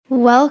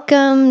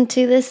Welcome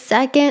to the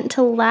second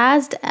to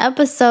last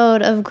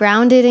episode of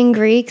Grounded in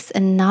Greek's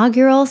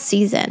inaugural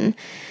season.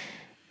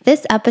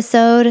 This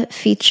episode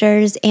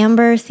features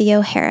Amber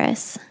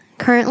Theoharis.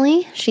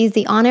 Currently, she's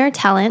the on-air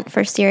talent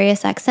for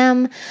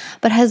SiriusXM,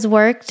 but has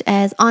worked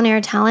as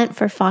on-air talent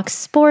for Fox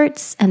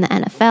Sports and the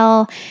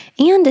NFL,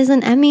 and is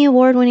an Emmy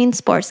Award-winning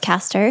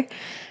sportscaster.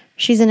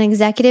 She's an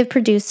executive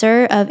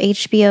producer of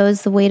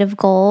HBO's The Weight of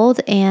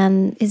Gold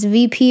and is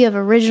VP of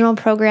Original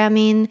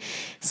Programming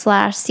 /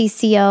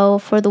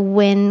 CCO for the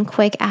Win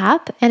Quick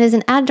app and is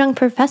an adjunct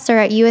professor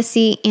at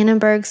USC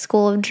Annenberg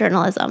School of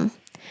Journalism.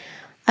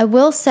 I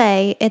will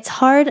say it's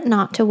hard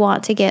not to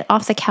want to get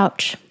off the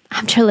couch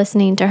after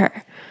listening to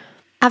her.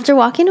 After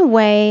walking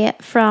away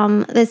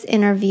from this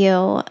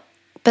interview,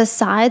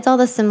 besides all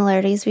the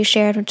similarities we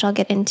shared, which I'll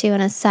get into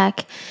in a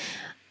sec,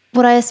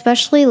 what I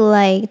especially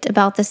liked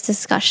about this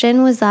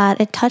discussion was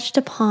that it touched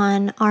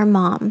upon our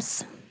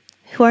moms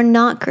who are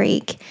not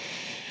Greek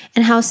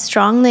and how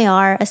strong they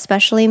are,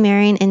 especially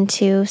marrying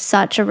into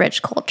such a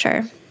rich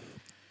culture.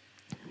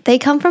 They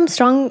come from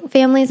strong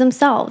families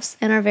themselves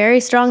and are very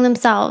strong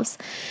themselves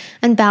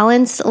and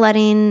balance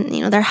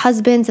letting their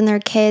husbands and their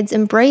kids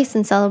embrace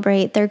and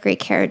celebrate their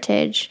Greek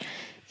heritage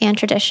and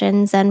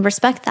traditions and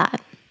respect that.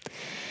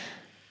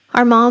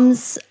 Our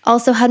moms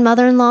also had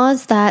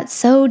mother-in-laws that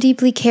so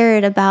deeply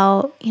cared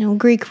about,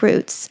 Greek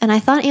roots. And I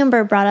thought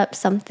Amber brought up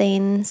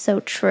something so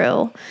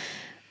true.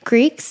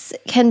 Greeks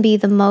can be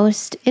the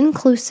most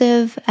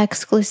inclusive,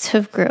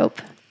 exclusive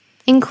group.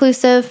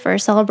 Inclusive for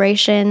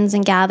celebrations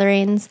and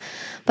gatherings,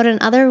 but in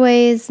other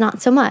ways,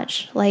 not so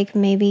much, like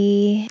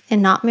maybe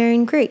in not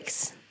marrying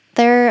Greeks.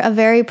 They're a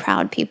very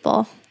proud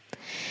people.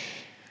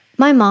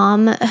 My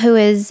mom, who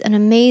is an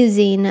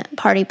amazing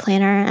party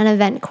planner and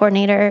event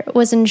coordinator,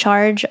 was in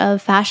charge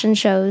of fashion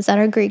shows at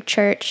our Greek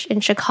church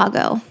in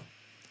Chicago.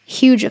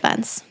 Huge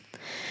events.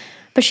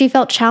 But she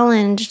felt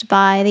challenged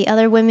by the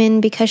other women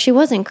because she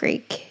wasn't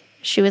Greek.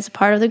 She was a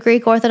part of the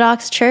Greek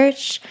Orthodox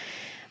Church,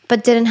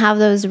 but didn't have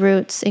those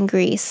roots in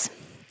Greece.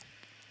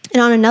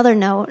 And on another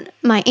note,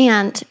 my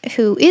aunt,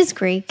 who is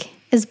Greek,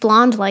 is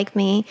blonde like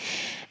me,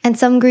 and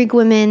some Greek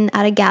women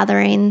at a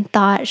gathering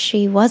thought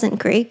she wasn't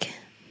Greek.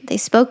 They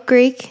spoke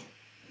Greek,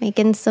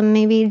 making some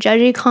maybe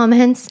judgy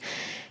comments,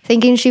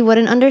 thinking she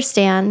wouldn't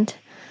understand.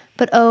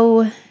 But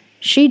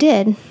she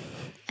did.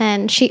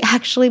 And she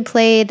actually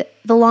played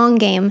the long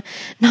game,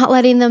 not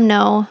letting them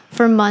know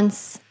for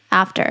months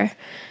after.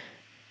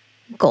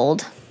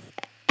 Gold.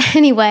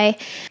 Anyway,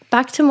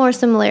 back to more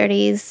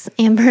similarities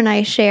Amber and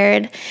I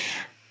shared.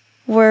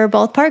 We're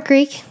both part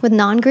Greek with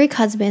non-Greek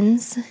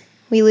husbands.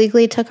 We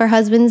legally took our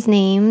husbands'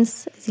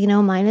 names. As you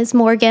know, mine is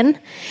Morgan.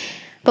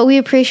 But we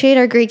appreciate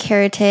our Greek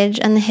heritage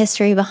and the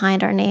history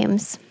behind our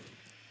names.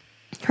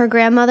 Her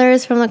grandmother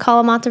is from the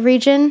Kalamata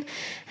region,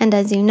 and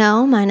as you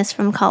know, mine is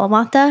from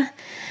Kalamata.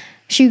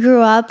 She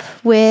grew up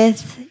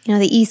with,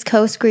 the East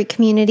Coast Greek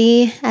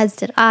community, as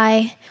did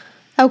I.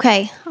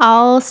 Okay,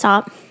 I'll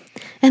stop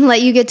and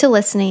let you get to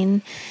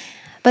listening.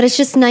 But it's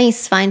just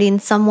nice finding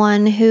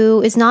someone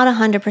who is not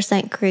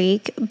 100%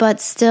 Greek, but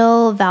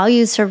still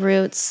values her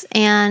roots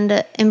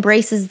and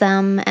embraces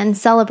them and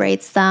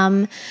celebrates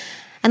them.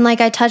 And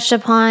like I touched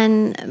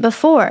upon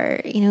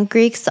before,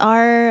 Greeks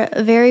are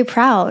very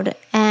proud.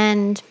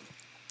 And,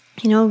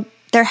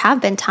 there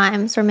have been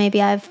times where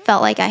maybe I've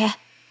felt like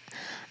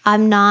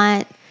I'm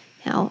not,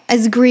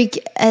 as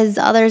Greek as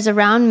others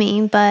around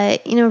me.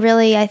 But,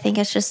 really, I think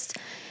it's just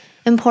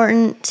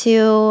important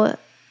to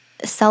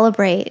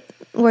celebrate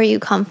where you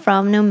come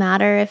from, no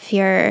matter if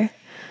you're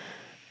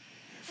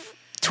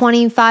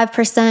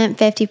 25%,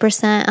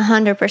 50%,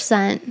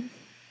 100%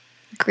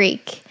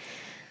 Greek,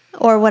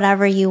 or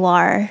whatever you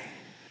are.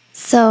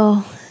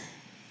 So,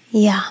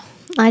 yeah,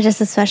 I just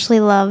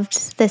especially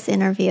loved this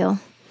interview.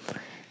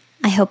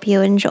 I hope you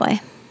enjoy.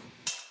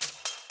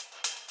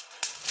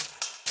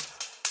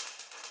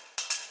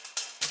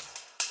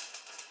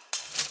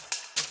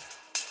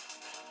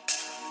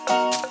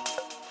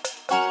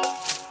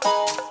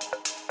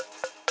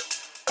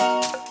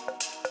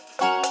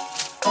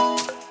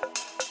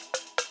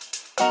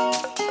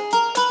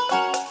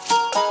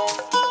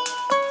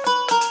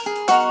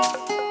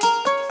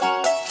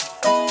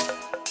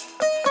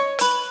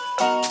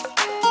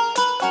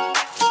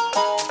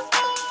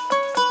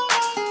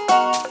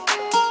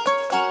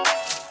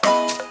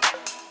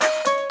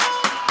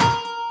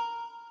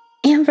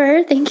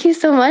 Thank you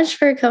so much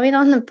for coming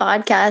on the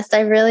podcast. I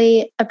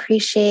really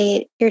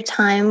appreciate your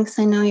time because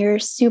I know you're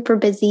super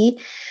busy.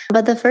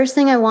 But the first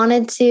thing I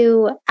wanted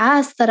to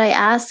ask that I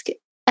ask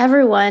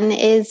everyone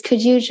is,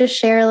 could you just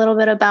share a little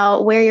bit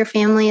about where your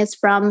family is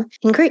from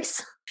in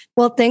Greece?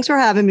 Well, thanks for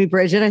having me,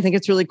 Bridget. I think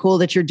it's really cool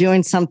that you're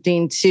doing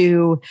something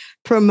to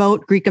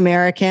promote Greek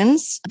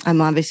Americans. I'm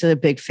obviously a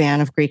big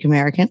fan of Greek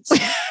Americans.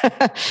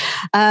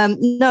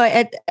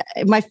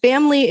 My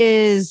family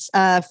is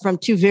from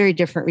two very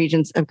different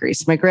regions of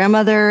Greece. My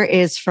grandmother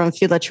is from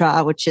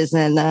Philatra, which is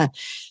in the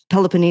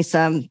Peloponnese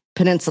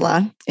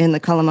Peninsula in the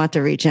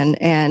Kalamata region.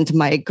 And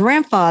my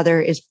grandfather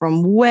is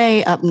from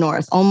way up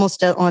north,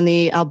 almost on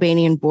the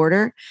Albanian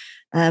border.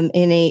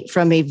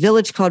 from a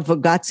village called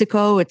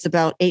Vogatsiko. It's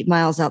about 8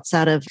 miles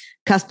outside of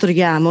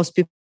Kastruja. Most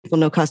people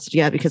know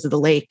Kastruja because of the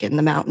lake and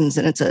the mountains,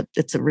 and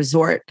it's a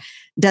resort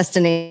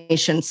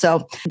destination.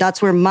 So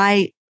that's where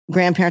my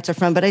grandparents are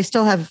from. But I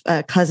still have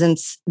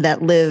cousins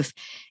that live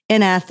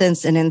in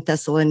Athens and in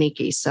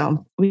Thessaloniki.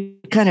 So we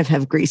kind of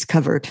have Greece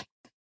covered.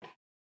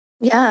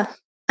 Yeah,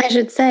 I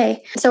should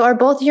say. So are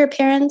both your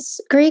parents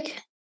Greek?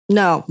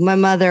 No, my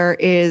mother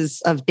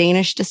is of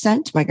Danish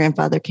descent. My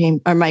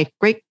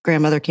great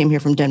grandmother came here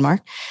from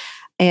Denmark.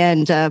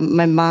 And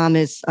my mom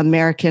is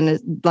American,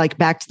 like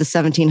back to the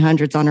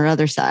 1700s on her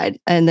other side.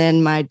 And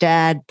then my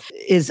dad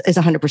is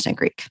 100%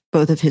 Greek.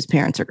 Both of his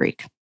parents are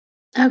Greek.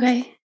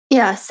 Okay.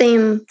 Yeah,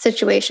 same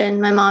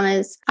situation. My mom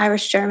is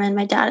Irish German.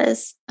 My dad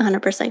is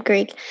 100%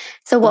 Greek.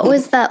 So what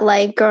was that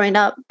like growing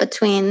up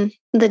between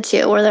the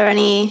two? Were there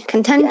any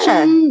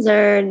contentions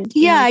or?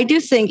 Yeah, I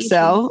do think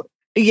so.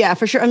 Yeah,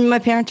 for sure. I mean, my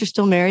parents are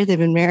still married. They've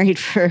been married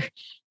for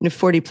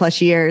 40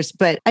 plus years.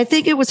 But I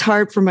think it was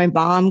hard for my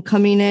mom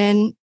coming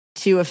in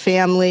to a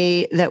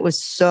family that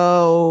was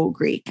so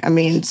Greek. I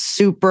mean,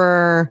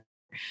 super,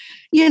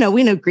 we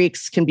know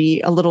Greeks can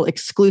be a little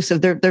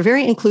exclusive. They're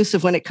very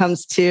inclusive when it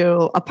comes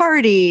to a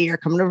party or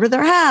coming over to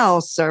their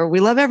house, or we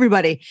love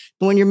everybody.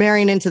 But when you're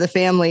marrying into the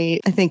family,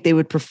 I think they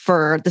would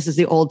prefer, this is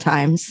the old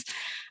times,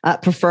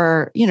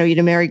 prefer, you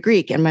to marry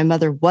Greek. And my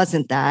mother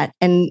wasn't that.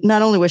 And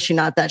not only was she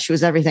not that, she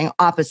was everything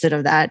opposite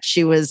of that.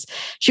 She wasn't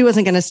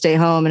going to stay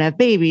home and have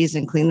babies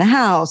and clean the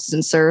house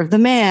and serve the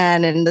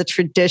man in the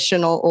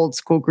traditional old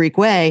school Greek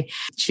way.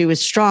 She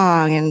was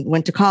strong and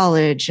went to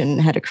college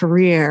and had a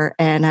career.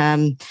 And,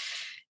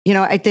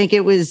 I think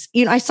it was,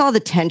 I saw the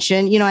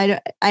tension,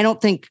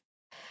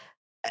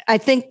 I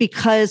think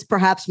because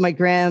perhaps my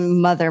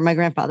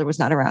grandfather was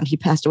not around. He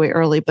passed away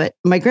early, but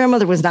my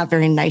grandmother was not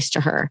very nice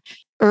to her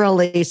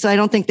early. So I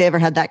don't think they ever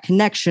had that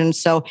connection.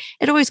 So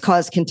it always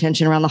caused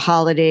contention around the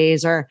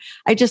holidays, or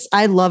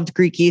I loved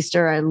Greek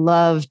Easter. I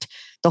loved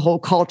the whole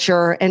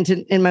culture.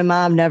 And my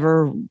mom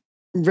never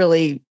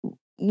really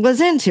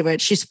was into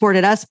it. She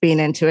supported us being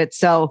into it.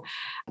 So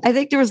I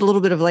think there was a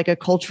little bit of like a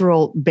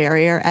cultural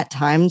barrier at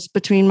times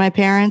between my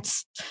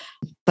parents,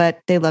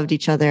 but they loved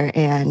each other.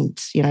 And,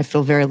 I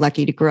feel very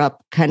lucky to grow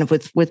up kind of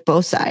with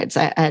both sides.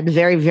 I had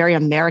very, very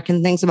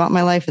American things about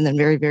my life and then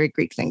very, very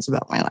Greek things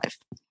about my life.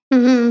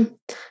 Mm-hmm.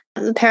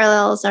 The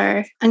parallels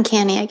are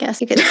uncanny, I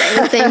guess you could say.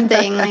 The same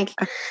thing. Like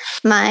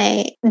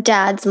my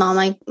dad's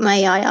mom, my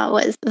yaya,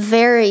 was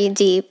very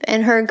deep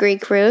in her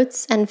Greek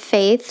roots and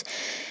faith.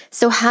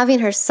 So having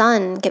her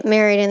son get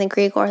married in the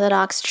Greek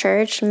Orthodox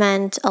Church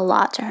meant a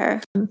lot to her.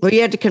 Well,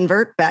 you had to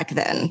convert back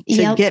then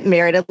to get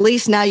married. At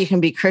least now you can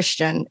be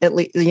Christian, at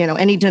least,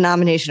 any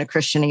denomination of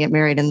Christian and get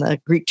married in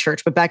the Greek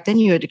church. But back then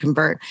you had to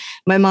convert.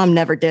 My mom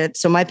never did.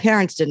 So my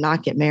parents did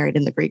not get married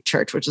in the Greek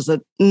church, which is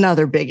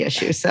another big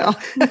issue. So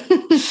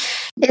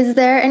is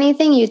there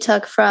anything you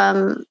took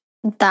from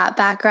that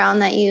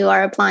background that you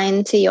are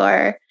applying to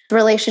your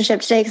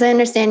relationship today? Because I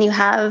understand you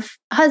have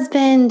a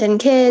husband and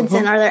kids.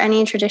 And are there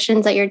any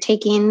traditions that you're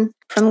taking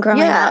from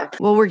growing up?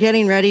 Well, we're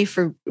getting ready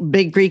for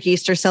big Greek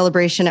Easter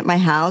celebration at my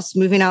house.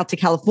 Moving out to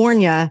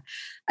California,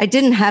 I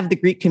didn't have the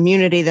Greek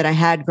community that I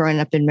had growing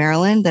up in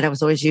Maryland that I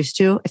was always used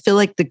to. I feel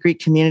like the Greek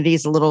community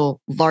is a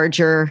little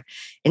larger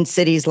in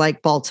cities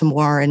like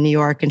Baltimore and New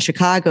York and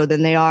Chicago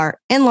than they are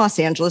in Los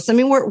Angeles. I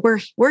mean,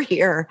 we're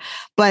here,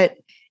 but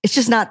it's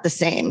just not the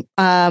same.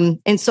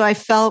 And so I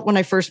felt when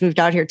I first moved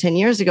out here 10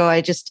 years ago, I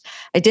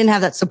didn't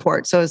have that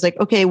support. So I was like,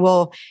 okay,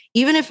 well,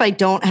 even if I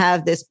don't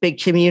have this big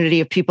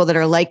community of people that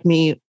are like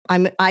me,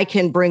 I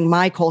can bring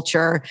my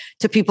culture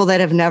to people that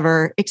have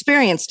never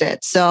experienced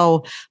it.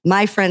 So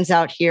my friends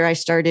out here, I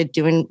started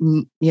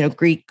doing,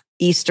 Greek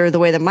Easter the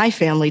way that my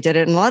family did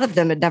it. And a lot of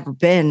them had never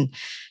been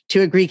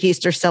to a Greek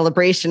Easter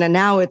celebration. And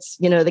now it's,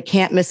 the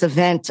can't miss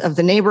event of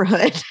the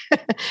neighborhood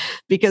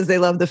because they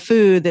love the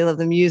food. They love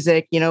the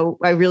music.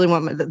 I really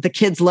want the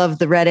kids love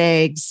the red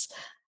eggs.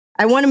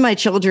 I wanted my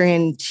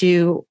children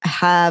to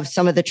have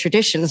some of the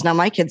traditions. Now,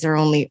 my kids are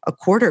only a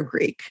quarter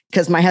Greek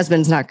because my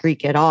husband's not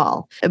Greek at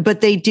all, but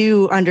they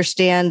do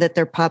understand that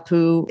their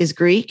papu is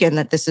Greek and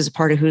that this is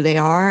part of who they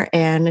are.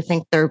 And I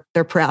think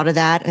they're proud of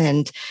that.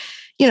 And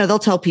they'll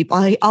tell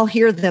people, I'll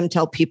hear them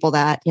tell people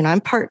that,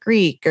 I'm part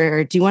Greek,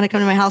 or do you want to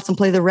come to my house and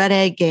play the red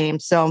egg game?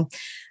 So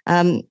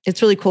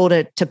it's really cool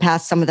to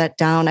pass some of that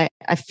down.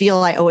 I feel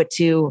I owe it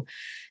to,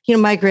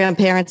 my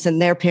grandparents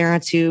and their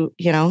parents who,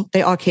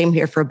 they all came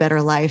here for a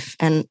better life.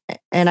 And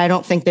I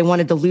don't think they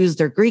wanted to lose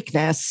their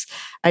Greekness.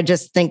 I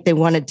just think they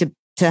wanted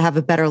to have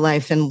a better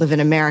life and live in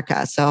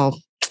America. So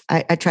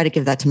I try to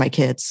give that to my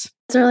kids.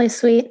 It's really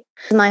sweet.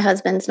 My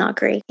husband's not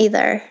Greek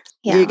either.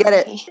 Yeah, you get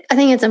it. I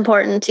think it's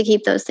important to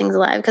keep those things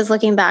alive because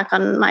looking back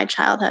on my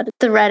childhood,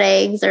 the red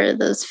eggs or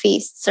those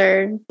feasts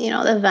or,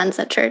 the events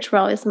at church were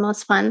always the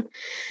most fun.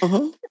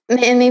 Mm-hmm.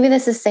 And maybe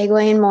this is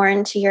segueing more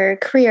into your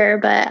career,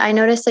 but I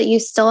noticed that you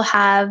still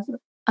have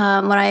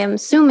what I am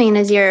assuming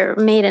is your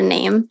maiden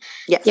name,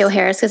 yes.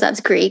 Theoharis, because that's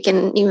Greek.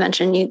 And you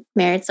mentioned you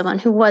married someone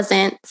who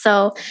wasn't.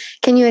 So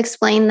can you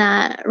explain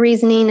that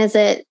reasoning? Is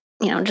it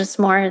just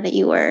more that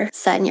you were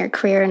set in your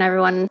career and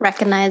everyone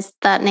recognized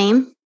that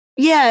name?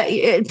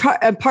 Yeah,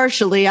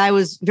 partially. I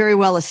was very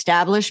well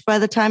established by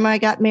the time I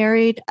got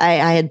married. I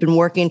had been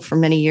working for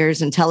many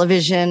years in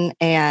television,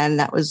 and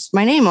that was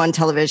my name on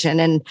television.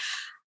 And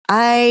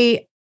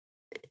I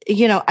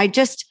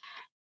just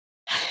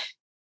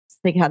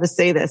think how to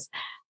say this.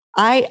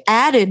 I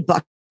added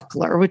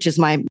Buckler, which is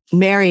my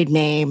married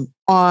name,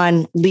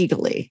 on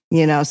legally,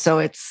 so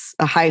it's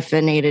a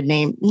hyphenated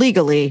name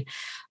legally.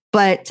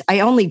 But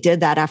I only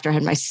did that after I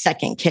had my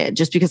second kid,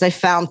 just because I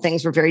found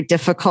things were very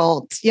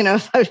difficult,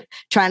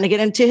 trying to get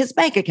into his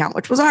bank account,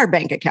 which was our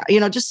bank account,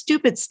 just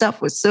stupid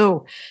stuff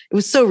it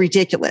was so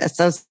ridiculous.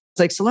 I was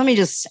like, so let me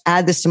just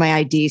add this to my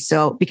ID.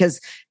 So, because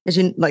as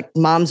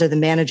moms are the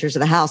managers of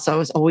the house, so I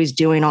was always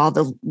doing all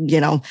the,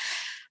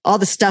 all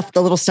the stuff,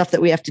 the little stuff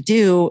that we have to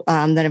do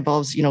that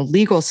involves,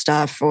 legal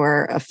stuff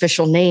or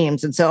official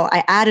names. And so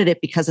I added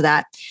it because of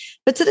that.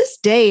 But to this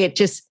day,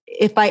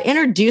 if I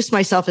introduce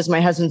myself as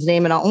my husband's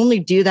name, and I'll only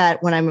do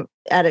that when I'm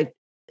at a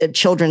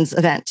children's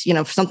event,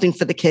 something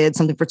for the kids,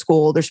 something for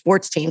school, their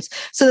sports teams,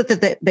 so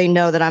that they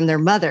know that I'm their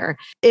mother.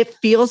 It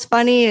feels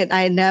funny.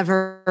 And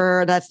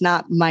that's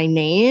not my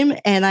name.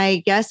 And I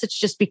guess it's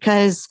just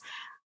because,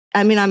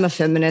 I'm a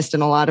feminist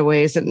in a lot of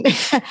ways. And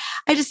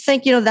I just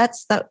think,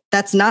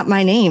 that's not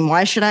my name.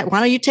 Why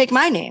don't you take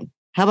my name?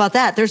 How about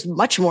that? There's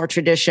much more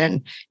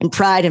tradition and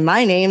pride in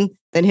my name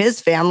than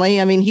his family.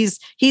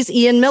 He's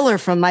Ian Miller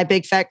from My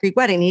Big Fat Greek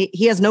Wedding.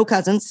 He has no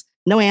cousins,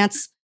 no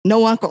aunts,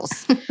 no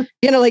uncles,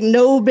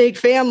 no big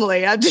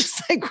family. I'm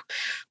just like,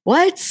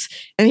 what?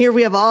 And here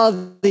we have all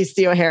these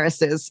Theo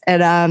Harrises.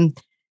 And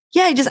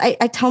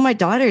I tell my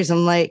daughters,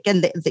 I'm like,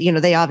 and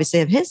they obviously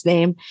have his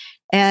name.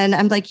 And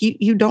I'm like,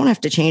 you don't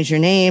have to change your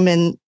name.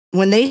 And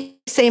when they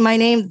say my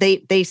name,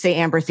 they say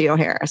Amber Theo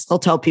Harris. They'll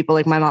tell people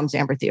like my mom's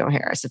Amber Theo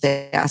Harris if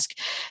they ask.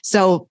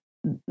 So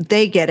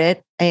they get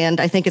it. And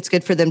I think it's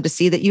good for them to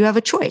see that you have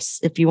a choice.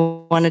 If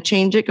you want to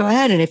change it, go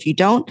ahead. And if you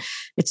don't,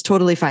 it's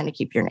totally fine to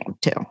keep your name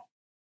too.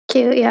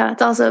 Cute. Yeah.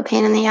 It's also a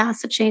pain in the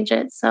ass to change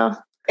it. So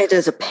it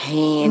is a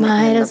pain.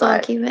 Might as well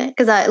keep it.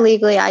 Because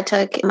legally I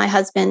took my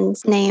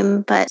husband's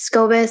name, but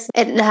Scobus,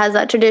 it has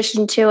that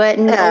tradition to it.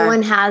 No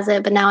one has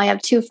it, but now I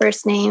have two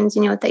first names.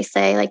 You know what they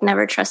say, like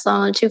never trust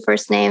someone with two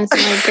first names.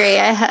 And I agree.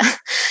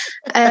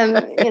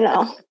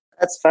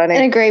 That's funny.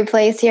 In a great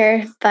place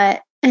here.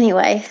 But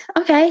anyway,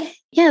 okay.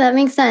 Yeah, that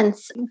makes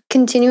sense.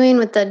 Continuing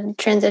with the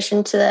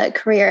transition to the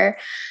career,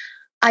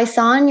 I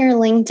saw on your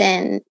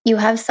LinkedIn, you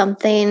have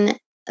something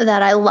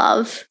that I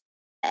love.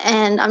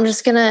 And I'm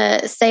just going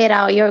to say it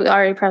out. You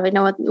already probably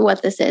know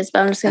what this is,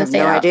 but I'm just going to say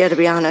it out. No idea, to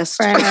be honest.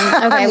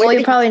 Okay, well,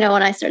 you probably know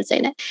when I start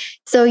saying it.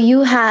 So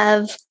you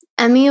have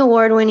Emmy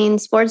award-winning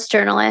sports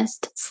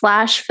journalist /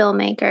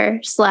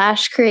 filmmaker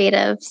 /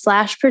 creative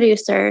 /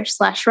 producer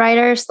 /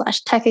 writer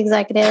 / tech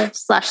executive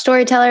 /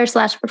 storyteller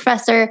 /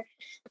 professor.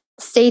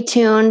 Stay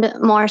tuned.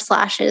 More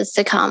slashes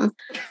to come.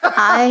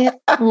 I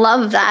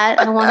love that.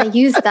 I want to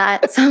use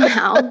that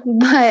somehow.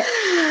 But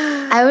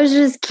I was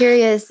just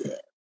curious,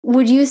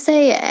 would you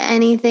say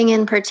anything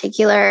in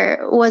particular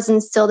was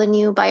instilled in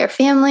you by your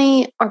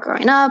family or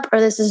growing up, or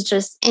this is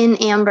just in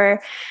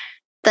Amber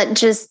that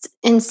just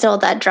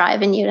instilled that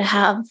drive in you to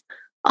have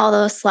all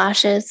those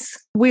slashes?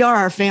 We are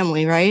our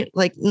family, right?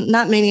 Like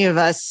not many of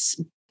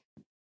us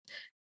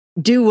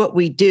do what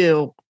we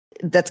do.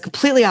 That's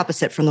completely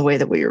opposite from the way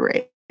that we were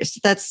raised.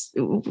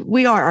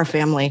 We are our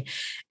family.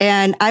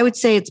 And I would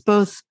say it's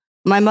both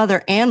my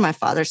mother and my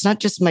father. It's not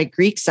just my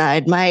Greek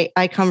side.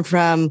 I come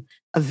from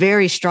a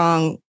very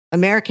strong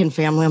American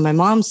family on my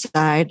mom's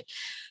side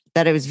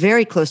that I was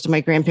very close to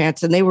my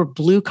grandparents, and they were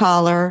blue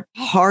collar,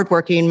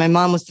 hardworking. My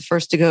mom was the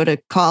first to go to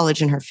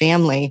college in her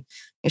family,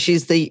 and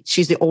she's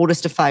the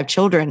oldest of 5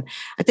 children.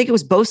 I think it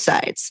was both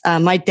sides.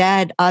 My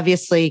dad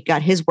obviously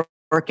got his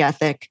work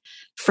ethic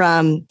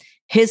from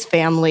his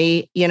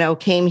family.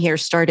 Came here,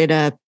 started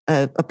a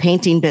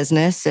painting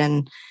business,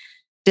 and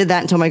did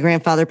that until my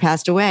grandfather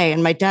passed away.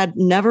 And my dad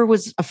never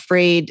was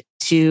afraid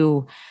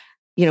to.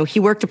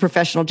 He worked a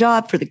professional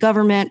job for the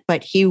government,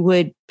 but he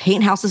would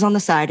paint houses on the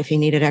side if he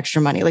needed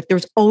extra money. Like there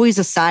was always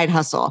a side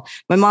hustle.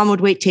 My mom would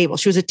wait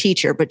tables. She was a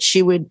teacher, but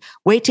she would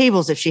wait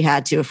tables if she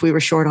had to, if we were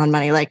short on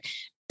money. Like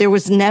there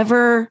was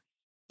never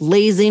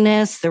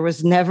laziness. There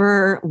was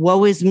never,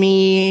 woe is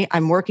me.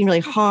 I'm working really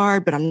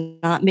hard, but I'm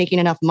not making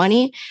enough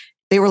money.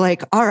 They were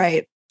like, all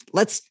right,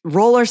 let's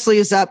roll our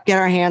sleeves up, get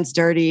our hands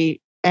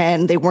dirty.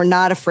 And they were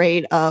not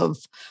afraid of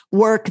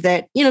work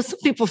that, some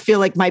people feel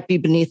like might be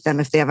beneath them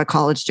if they have a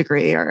college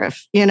degree or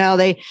if,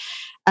 they,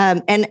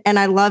 and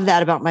I love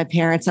that about my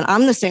parents. And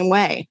I'm the same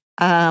way.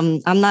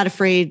 I'm not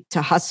afraid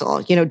to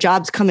hustle.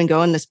 Jobs come and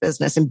go in this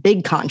business and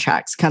big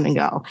contracts come and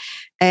go.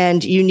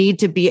 And you need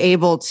to be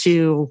able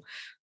to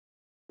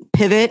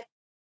pivot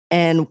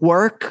and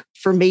work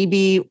for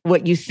maybe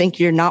what you think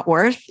you're not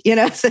worth.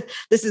 So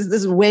this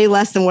is way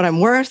less than what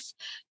I'm worth.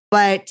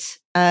 But,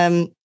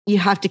 you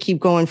have to keep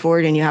going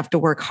forward and you have to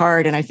work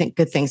hard. And I think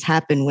good things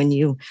happen when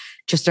you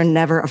just are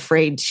never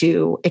afraid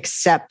to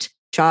accept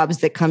jobs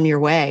that come your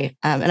way.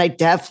 And I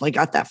definitely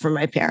got that from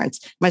my parents.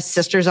 My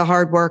sister's a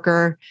hard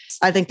worker.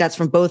 I think that's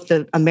from both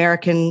the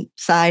American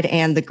side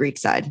and the Greek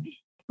side.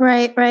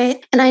 Right,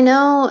 right. And I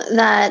know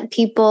that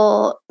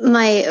people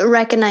might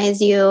recognize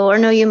you or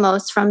know you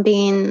most from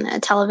being a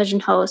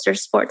television host or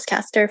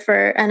sportscaster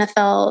for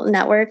NFL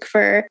Network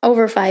for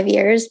over 5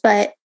 years.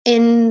 But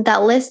in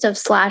that list of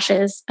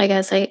slashes, I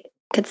guess I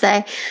could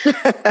say,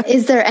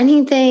 is there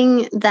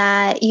anything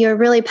that you're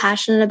really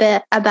passionate a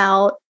bit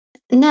about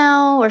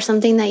now, or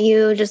something that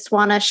you just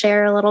want to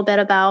share a little bit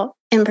about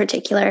in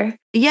particular?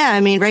 Yeah, I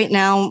mean, right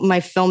now, my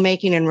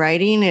filmmaking and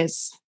writing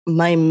is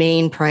my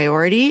main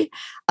priority.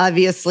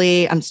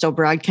 Obviously, I'm still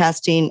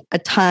broadcasting a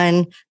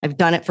ton. I've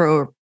done it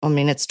for,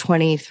 it's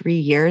 23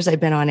 years I've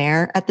been on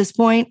air at this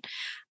point,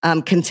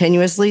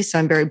 continuously. So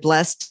I'm very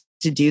blessed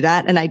to do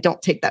that. And I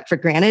don't take that for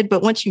granted.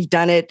 But once you've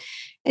done it,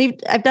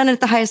 I've done it at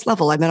the highest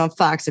level. I've been on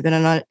Fox. I've been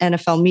on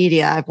NFL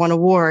media. I've won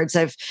awards.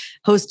 I've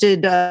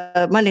hosted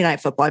Monday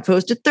Night Football. I've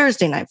hosted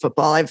Thursday Night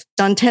Football. I've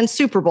done 10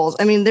 Super Bowls.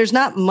 I mean, there's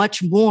not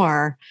much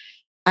more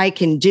I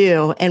can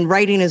do. And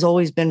writing has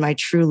always been my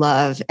true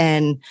love.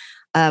 And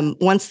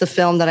once the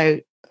film that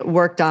I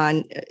worked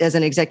on as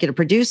an executive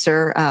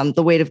producer,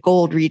 The Weight of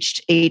Gold,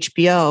 reached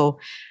HBO,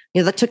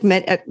 that took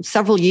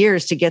several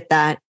years to get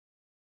that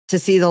to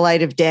see the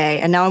light of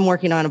day. And now I'm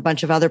working on a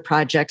bunch of other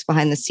projects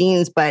behind the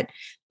scenes. But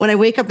when I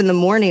wake up in the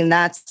morning,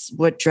 that's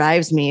what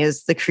drives me,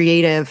 is the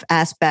creative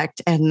aspect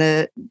and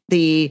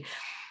the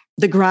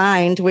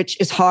grind, which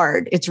is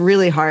hard. It's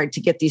really hard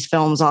to get these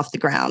films off the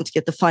ground, to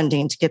get the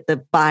funding, to get the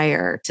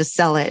buyer, to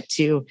sell it,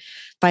 to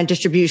find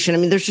distribution. I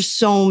mean, there's just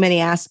so many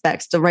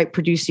aspects, the right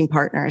producing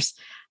partners,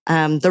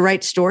 the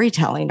right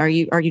storytelling. Are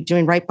you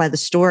doing right by the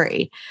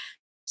story?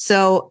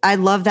 So I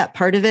love that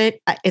part of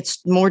it.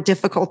 It's more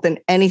difficult than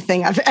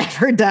anything I've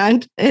ever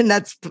done. And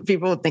that's,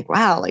 people would think,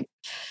 wow,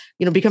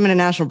 becoming a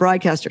national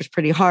broadcaster is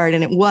pretty hard.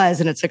 And it was,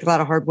 and it took a lot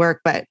of hard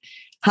work, but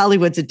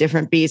Hollywood's a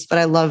different beast. But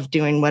I love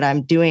doing what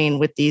I'm doing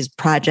with these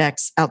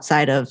projects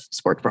outside of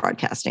sports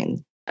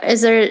broadcasting. Is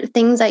there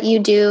things that you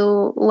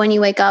do when you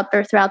wake up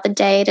or throughout the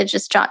day to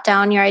just jot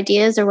down your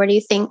ideas, or where do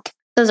you think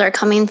those are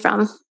coming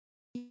from?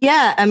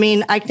 Yeah, I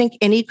mean, I think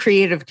any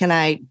creative can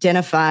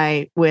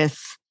identify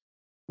with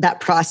that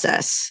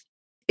process.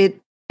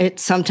 It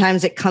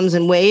sometimes it comes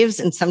in waves,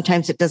 and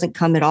sometimes it doesn't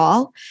come at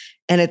all.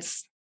 And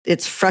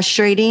it's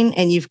frustrating,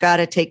 and you've got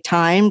to take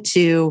time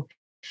to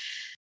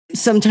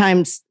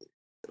sometimes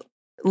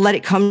let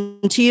it come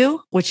to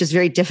you, which is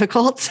very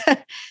difficult,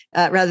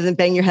 rather than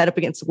bang your head up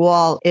against the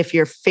wall if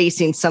you're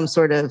facing some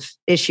sort of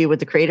issue with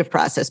the creative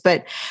process.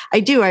 But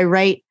I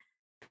write.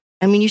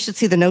 I mean, you should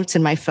see the notes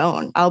in my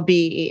phone. I'll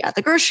be at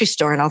the grocery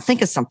store and I'll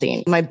think of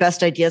something. My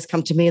best ideas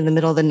come to me in the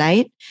middle of the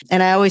night.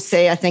 And I always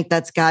say, I think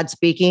that's God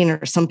speaking,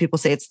 or some people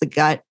say it's the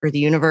gut or the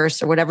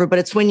universe or whatever, but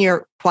it's when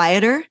you're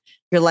quieter,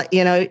 you're like,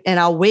 and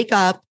I'll wake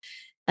up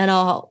and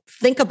I'll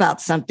think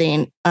about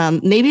something.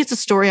 Maybe it's a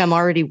story I'm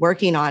already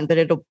working on, but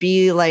it'll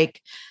be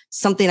like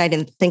something I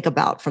didn't think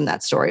about from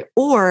that story.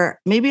 Or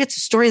maybe it's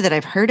a story that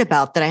I've heard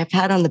about that I've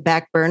had on the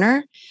back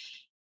burner,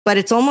 but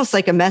it's almost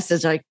like a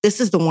message, like, this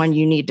is the one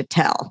you need to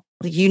tell.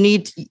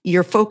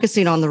 You're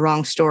focusing on the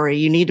wrong story.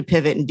 You need to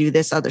pivot and do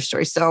this other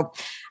story. So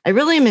I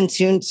really am in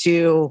tune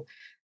to,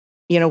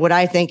 what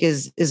I think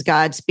is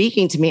God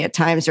speaking to me at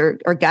times, or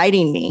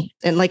guiding me.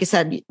 And like I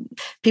said,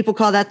 people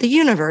call that the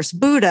universe,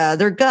 Buddha,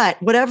 their gut,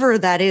 whatever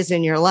that is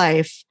in your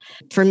life.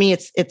 For me,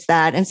 it's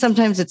that. And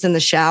sometimes it's in the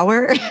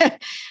shower.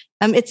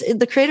 It's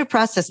the creative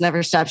process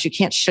never stops. You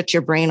can't shut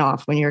your brain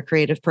off when you're a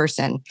creative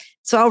person.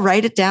 So I'll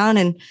write it down,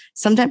 and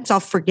sometimes I'll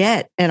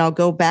forget, and I'll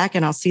go back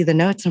and I'll see the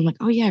notes. And I'm like,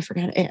 oh yeah, I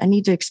forgot. I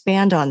need to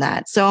expand on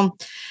that. So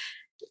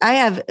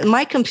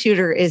my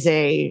computer is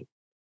a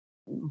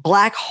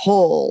black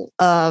hole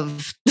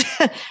of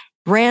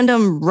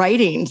random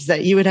writings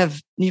that you'd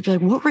be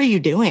like, what were you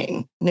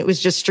doing? And it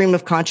was just stream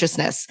of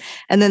consciousness.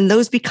 And then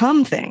those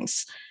become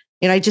things.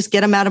 I just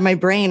get them out of my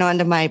brain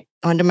onto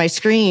my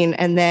screen,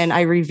 and then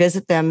I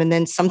revisit them. And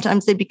then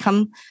sometimes they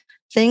become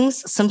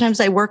things. Sometimes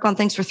I work on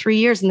things for 3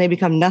 years and they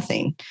become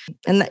nothing.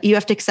 And you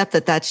have to accept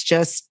that that's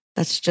just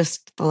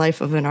the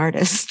life of an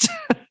artist.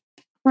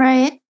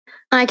 Right.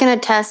 I can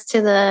attest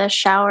to the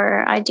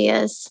shower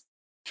ideas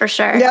for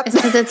sure. Yep.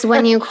 Because it's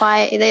when you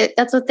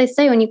that's what they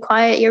say, when you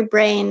quiet your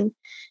brain,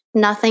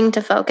 nothing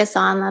to focus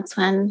on, that's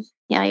when,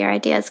 your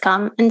ideas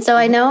come. And so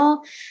I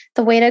know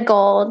The Weight of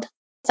Gold,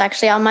 it's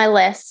actually on my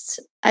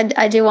list.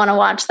 I do want to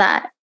watch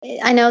that.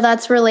 I know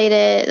that's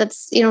related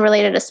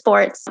to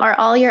sports. Are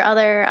all your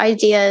other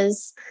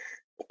ideas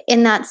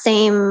in that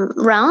same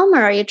realm,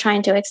 or are you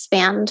trying to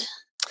expand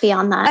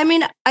beyond that? I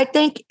mean, I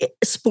think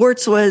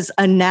sports was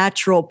a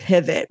natural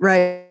pivot,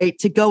 right?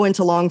 To go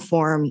into long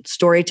form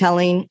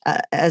storytelling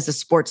as a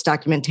sports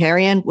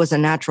documentarian was a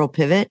natural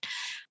pivot.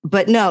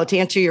 But no, to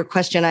answer your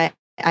question, I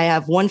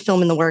have one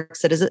film in the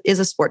works that is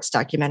a sports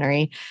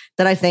documentary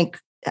that I think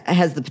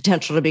has the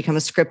potential to become a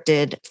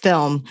scripted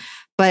film.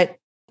 But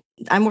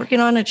I'm working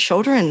on a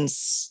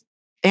children's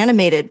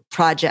animated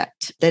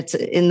project that's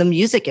in the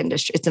music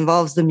industry. It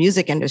involves the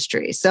music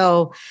industry.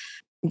 So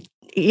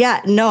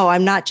Yeah, no,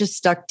 I'm not just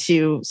stuck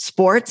to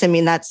sports. I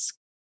mean, that's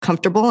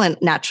comfortable and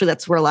naturally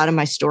that's where a lot of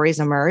my stories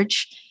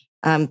emerge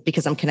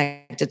because I'm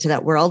connected to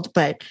that world.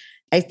 But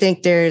I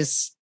think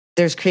there's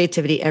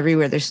creativity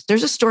everywhere. There's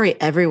a story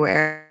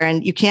everywhere.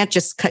 And you can't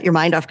just cut your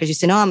mind off because you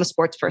say, no, I'm a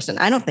sports person.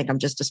 I don't think I'm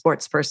just a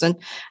sports person.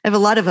 I have a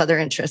lot of other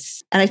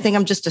interests. And I think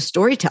I'm just a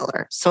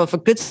storyteller. So if a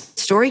good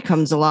story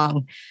comes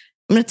along,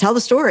 I'm going to tell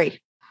the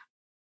story.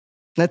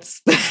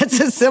 That's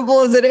as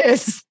simple as it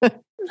is.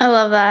 I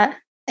love that.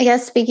 I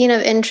guess speaking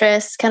of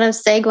interests, kind of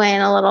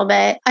segueing a little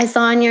bit, I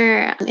saw on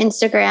your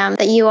Instagram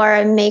that you are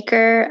a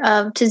maker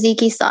of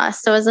tzatziki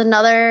sauce. So is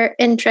another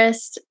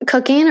interest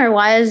cooking, or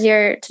why is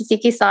your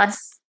tzatziki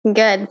sauce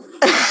good?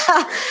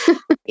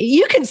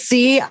 You can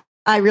see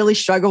I really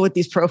struggle with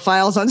these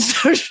profiles on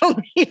social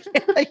media.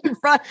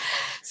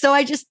 So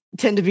I just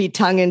tend to be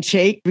tongue in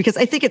cheek because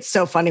I think it's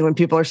so funny when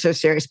people are so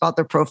serious about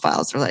their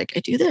profiles. They're like,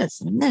 I do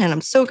this and then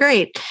I'm so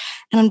great.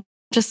 And I'm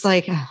just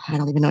like, oh, I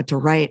don't even know what to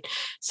write.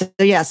 So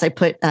yes, I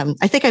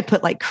think I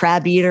put like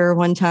crab eater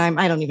one time.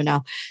 I don't even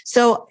know.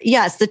 So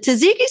yes, the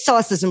tzatziki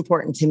sauce is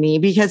important to me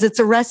because it's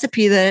a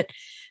recipe that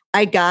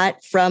I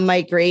got from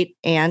my great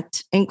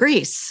aunt in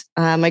Greece,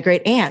 my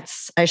great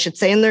aunts, I should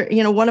say.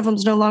 And one of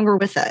them's no longer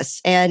with us.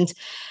 And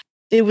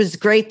it was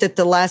great that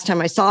the last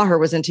time I saw her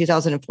was in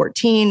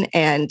 2014.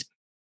 And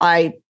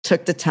I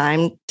took the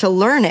time to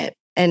learn it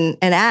and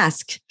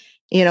ask,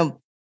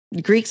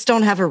 Greeks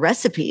don't have a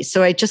recipe.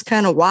 So I just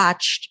kind of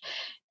watched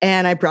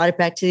and I brought it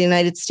back to the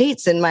United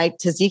States. And my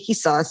tzatziki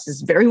sauce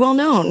is very well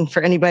known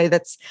for anybody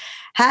that's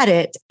had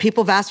it.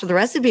 People have asked for the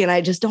recipe and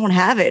I just don't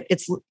have it.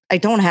 I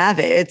don't have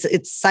it.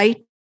 It's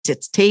sight,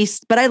 it's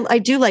taste, but I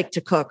do like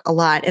to cook a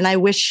lot and I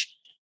wish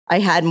I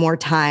had more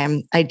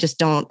time. I just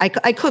don't. I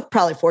cook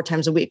probably 4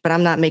 times a week, but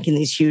I'm not making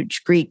these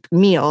huge Greek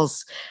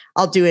meals.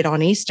 I'll do it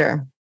on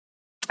Easter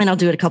and I'll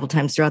do it a couple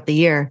times throughout the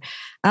year.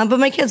 But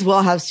my kids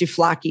will have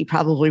souvlaki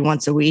probably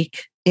once a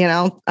week.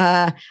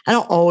 I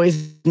don't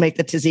always make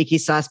the tzatziki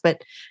sauce,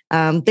 but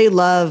they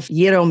love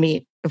gyro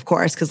meat, of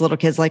course, because little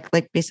kids like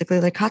basically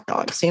like hot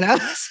dogs,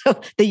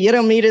 So the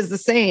gyro meat is the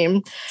same.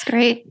 It's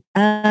great.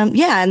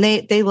 Yeah, and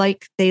they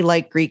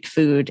like Greek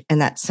food in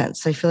that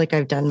sense. So I feel like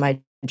I've done my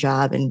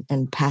job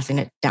and passing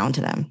it down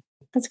to them.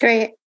 That's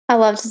great. I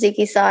love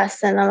tzatziki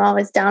sauce, and I'm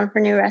always down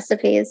for new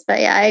recipes. But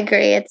yeah, I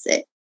agree.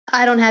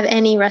 I don't have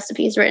any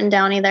recipes written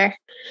down either.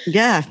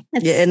 Yeah.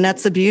 And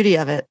that's the beauty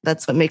of it.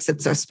 That's what makes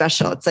it so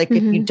special. It's like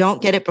if you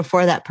don't get it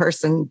before that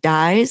person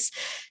dies,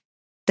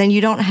 then you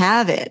don't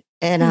have it.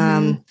 And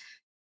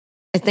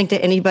I think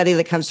that anybody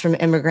that comes from an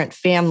immigrant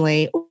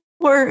family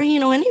or,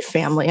 any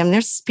family, I mean,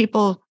 there's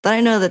people that I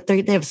know that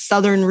they have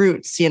Southern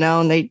roots,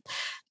 and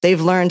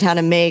they've learned how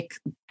to make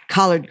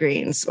collard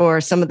greens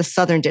or some of the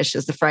Southern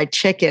dishes, the fried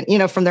chicken,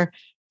 from their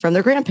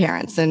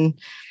grandparents. And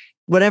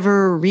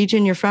whatever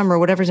region you're from or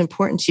whatever's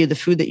important to you, the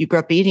food that you grew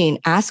up eating,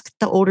 ask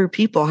the older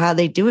people how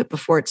they do it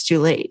before it's too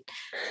late.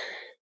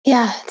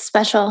 Yeah, it's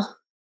special.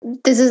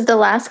 This is the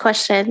last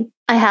question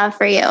I have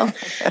for you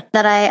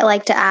that I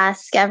like to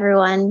ask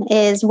everyone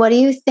is, what do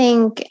you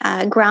think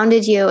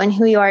grounded you in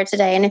who you are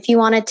today? And if you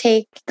want to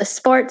take the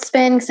sports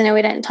spin, because I know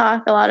we didn't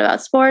talk a lot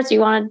about sports, you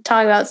want to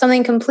talk about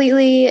something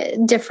completely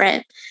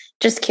different.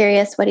 Just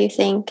curious, what do you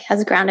think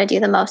has grounded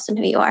you the most in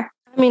who you are?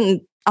 I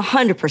mean,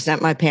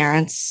 100% my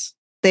parents.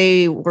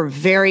 They were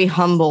very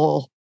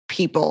humble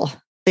people.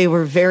 They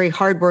were very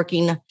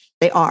hardworking.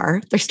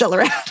 They're still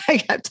around. I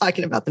kept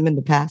talking about them in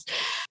the past.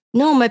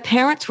 No, my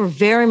parents were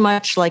very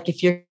much like,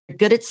 if you're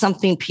good at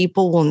something,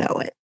 people will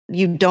know it.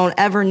 You don't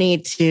ever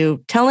need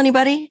to tell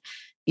anybody.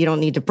 You don't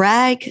need to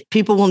brag.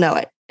 People will know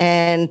it.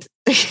 And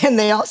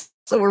they also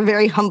were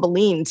very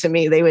humbling to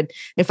me. They would,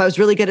 if I was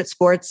really good at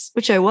sports,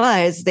 which I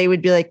was, they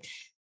would be like,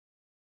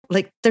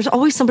 there's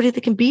always somebody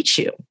that can beat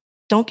you.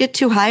 Don't get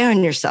too high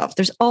on yourself.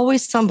 There's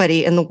always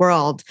somebody in the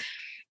world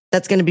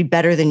that's going to be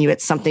better than you at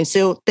something.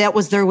 So that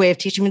was their way of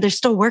teaching me there's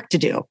still work to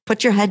do.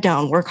 Put your head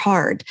down, work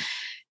hard.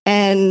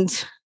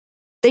 And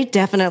they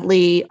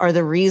definitely are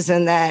the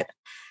reason that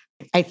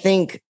I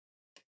think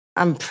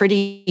I'm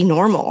pretty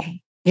normal.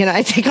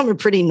 I think I'm a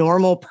pretty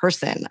normal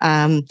person.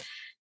 I'm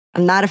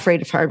not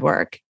afraid of hard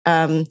work.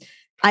 I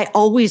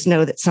always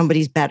know that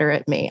somebody's better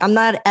at me. I'm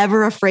not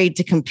ever afraid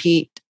to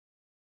compete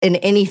in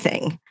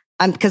anything.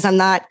 Because I'm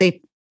not,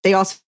 they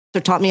also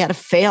taught me how to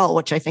fail,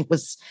 which I think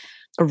was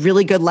a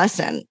really good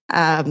lesson.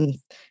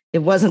 It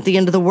wasn't the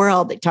end of the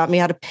world. They taught me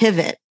how to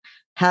pivot,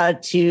 how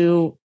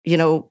to,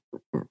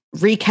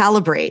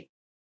 recalibrate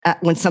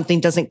when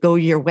something doesn't go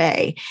your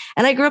way.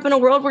 And I grew up in a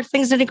world where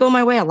things didn't go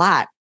my way a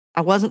lot.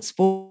 I wasn't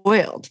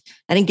spoiled.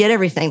 I didn't get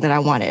everything that I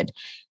wanted.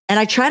 And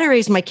I try to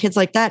raise my kids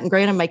like that. And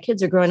granted, my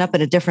kids are growing up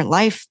in a different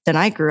life than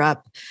I grew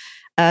up.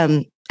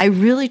 I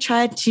really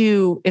tried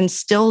to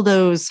instill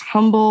those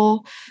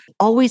humble,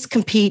 always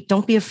compete,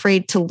 don't be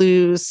afraid to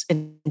lose,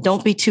 and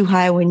don't be too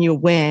high when you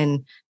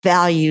win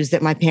values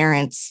that my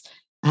parents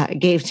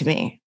gave to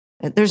me.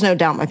 There's no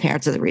doubt my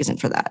parents are the reason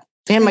for that.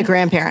 And my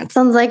grandparents.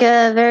 Sounds like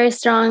a very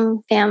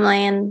strong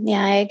family. And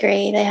yeah, I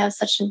agree. They have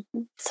such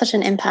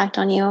an impact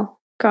on you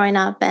growing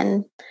up.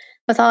 And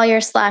With all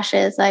your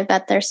slashes, I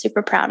bet they're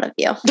super proud of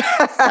you.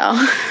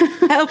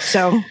 I hope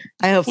so.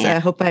 Yeah. I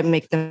hope I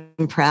make them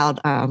proud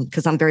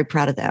because I'm very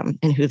proud of them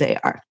and who they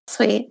are.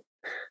 Sweet.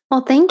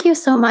 Well, thank you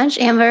so much,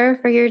 Amber,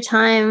 for your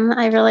time.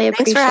 I really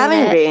appreciate it. Thanks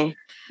for having me.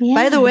 Yeah.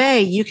 By the way,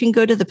 you can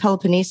go to the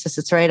Peloponnesus.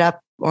 It's right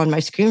up on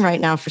my screen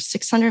right now for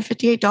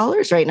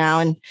 $658 right now,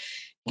 and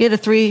get a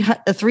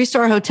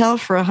three-star hotel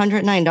for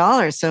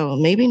 $109. So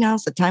maybe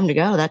now's the time to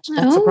go. That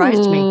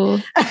surprised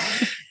me.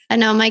 I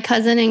know my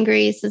cousin in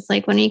Greece is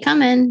like, when are you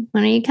coming?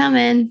 When are you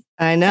coming?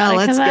 I know.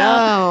 Let's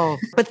go.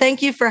 But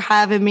thank you for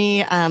having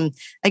me.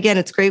 Again,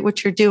 it's great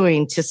what you're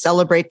doing to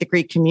celebrate the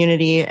Greek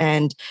community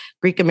and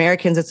Greek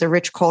Americans. It's a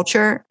rich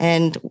culture,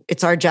 and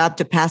it's our job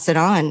to pass it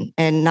on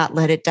and not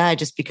let it die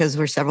just because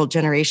we're several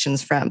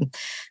generations from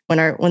when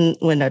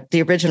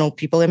the original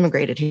people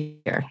immigrated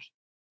here.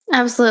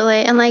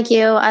 Absolutely. And like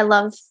you, I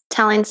love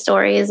telling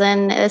stories,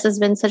 and this has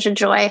been such a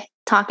joy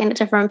talking to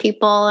different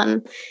people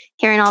and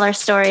hearing all their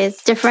stories.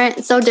 So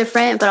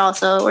different, but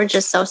also we're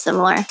just so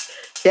similar.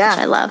 Yeah. Which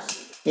I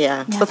love.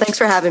 Yeah. Well, thanks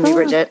for having me,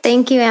 Bridget.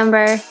 Thank you,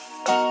 Amber.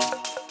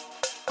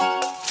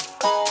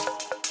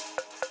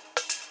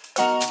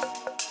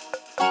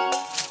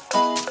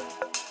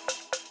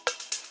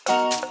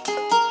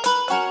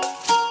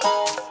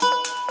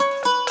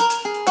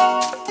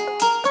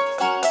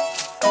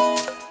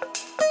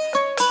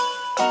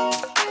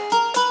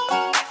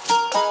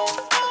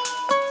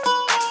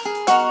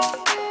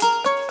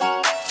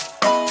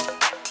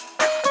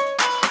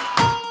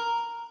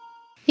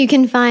 You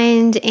can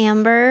find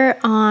Amber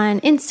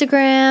on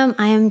Instagram,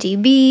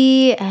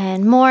 IMDb,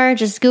 and more.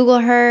 Just Google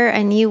her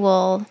and you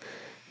will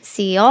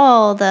see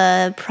all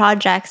the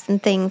projects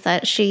and things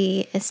that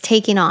she is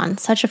taking on.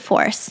 Such a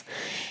force.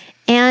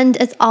 And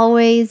as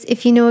always,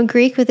 if you know a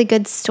Greek with a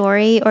good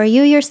story or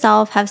you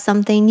yourself have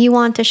something you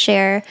want to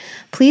share,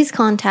 please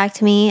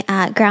contact me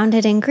at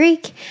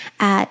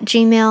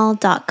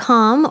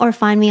groundedingreek@gmail.com or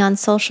find me on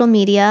social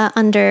media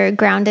under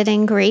Grounded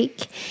in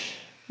Greek.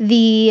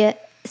 The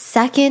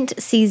second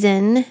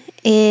season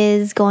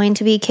is going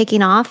to be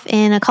kicking off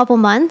in a couple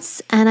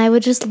months, and I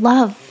would just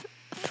love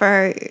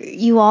for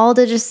you all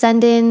to just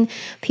send in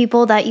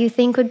people that you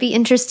think would be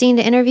interesting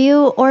to interview,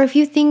 or if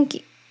you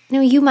think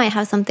you might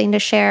have something to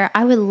share,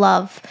 I would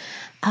love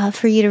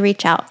for you to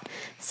reach out.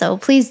 So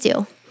please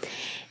do.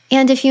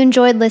 And if you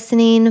enjoyed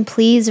listening,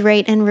 please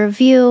rate and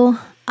review.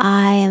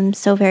 I am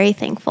so very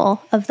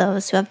thankful of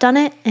those who have done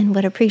it and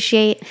would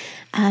appreciate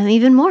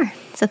even more.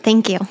 So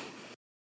thank you.